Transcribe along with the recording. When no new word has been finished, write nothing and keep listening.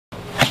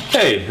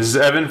Hey, this is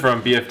Evan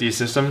from BFD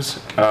Systems.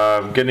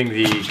 Getting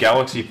the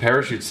Galaxy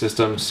parachute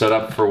system set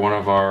up for one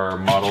of our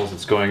models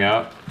that's going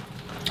out.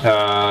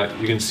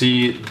 You can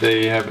see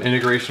they have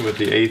integration with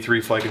the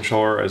A3 flight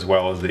controller as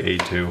well as the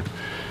A2.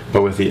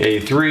 But with the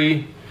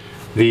A3,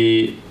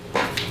 the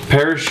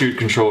parachute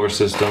controller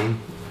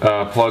system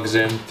plugs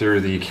in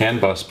through the CAN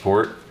bus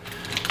port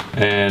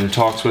and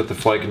talks with the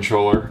flight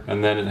controller,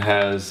 and then it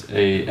has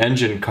a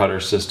engine cutter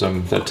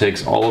system that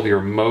takes all of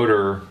your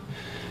motor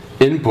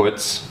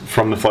inputs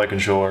from the flight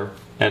controller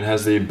and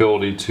has the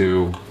ability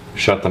to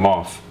shut them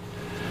off.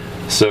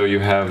 So you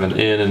have an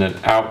in and an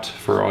out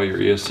for all your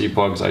ESC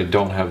plugs. I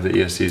don't have the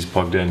ESCs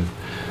plugged in.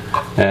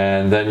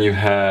 And then you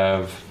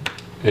have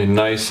a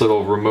nice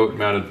little remote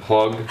mounted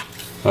plug,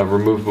 a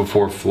remove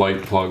before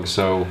flight plug.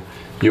 So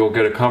you'll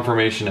get a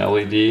confirmation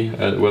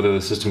LED whether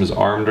the system is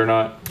armed or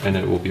not, and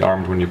it will be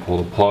armed when you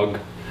pull the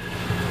plug.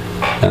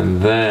 And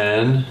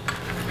then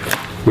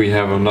we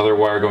have another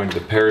wire going to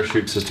the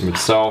parachute system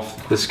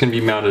itself. This can be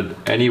mounted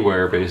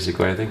anywhere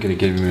basically. I think it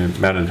can be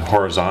mounted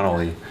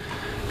horizontally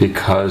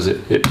because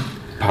it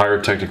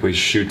pyrotechnically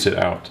shoots it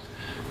out.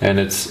 And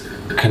it's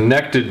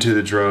connected to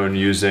the drone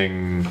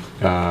using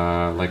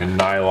like a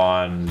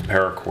nylon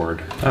paracord.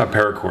 Not a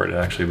paracord,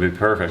 actually would be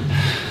perfect.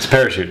 It's a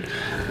parachute.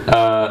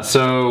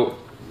 So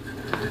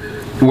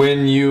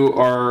when you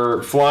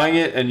are flying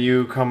it and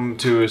you come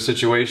to a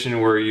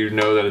situation where you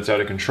know that it's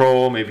out of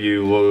control, maybe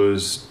you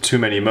lose too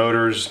many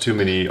motors, too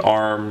many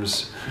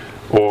arms,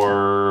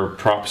 or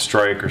prop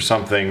strike or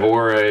something,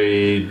 or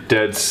a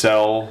dead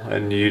cell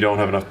and you don't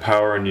have enough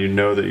power and you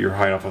know that you're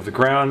high enough off the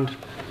ground,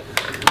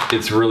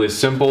 it's really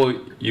simple.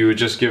 You would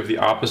just give the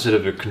opposite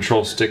of a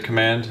control stick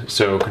command.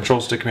 So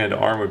control stick command to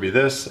arm would be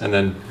this, and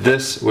then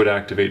this would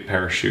activate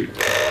parachute,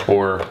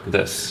 or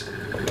this,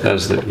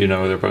 as the, you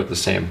know, they're both the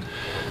same.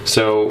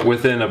 So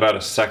within about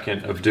a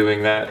second of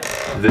doing that,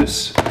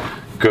 this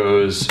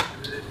goes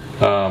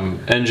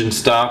engine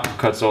stop,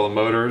 cuts all the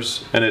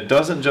motors, and it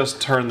doesn't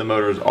just turn the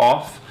motors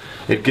off,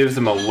 it gives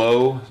them a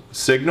low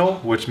signal,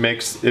 which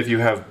makes, if you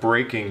have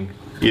braking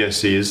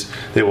ESCs,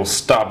 they will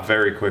stop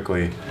very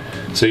quickly.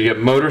 So you get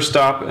motor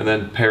stop and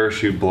then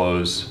parachute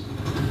blows,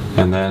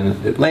 and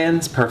then it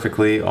lands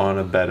perfectly on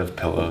a bed of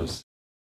pillows.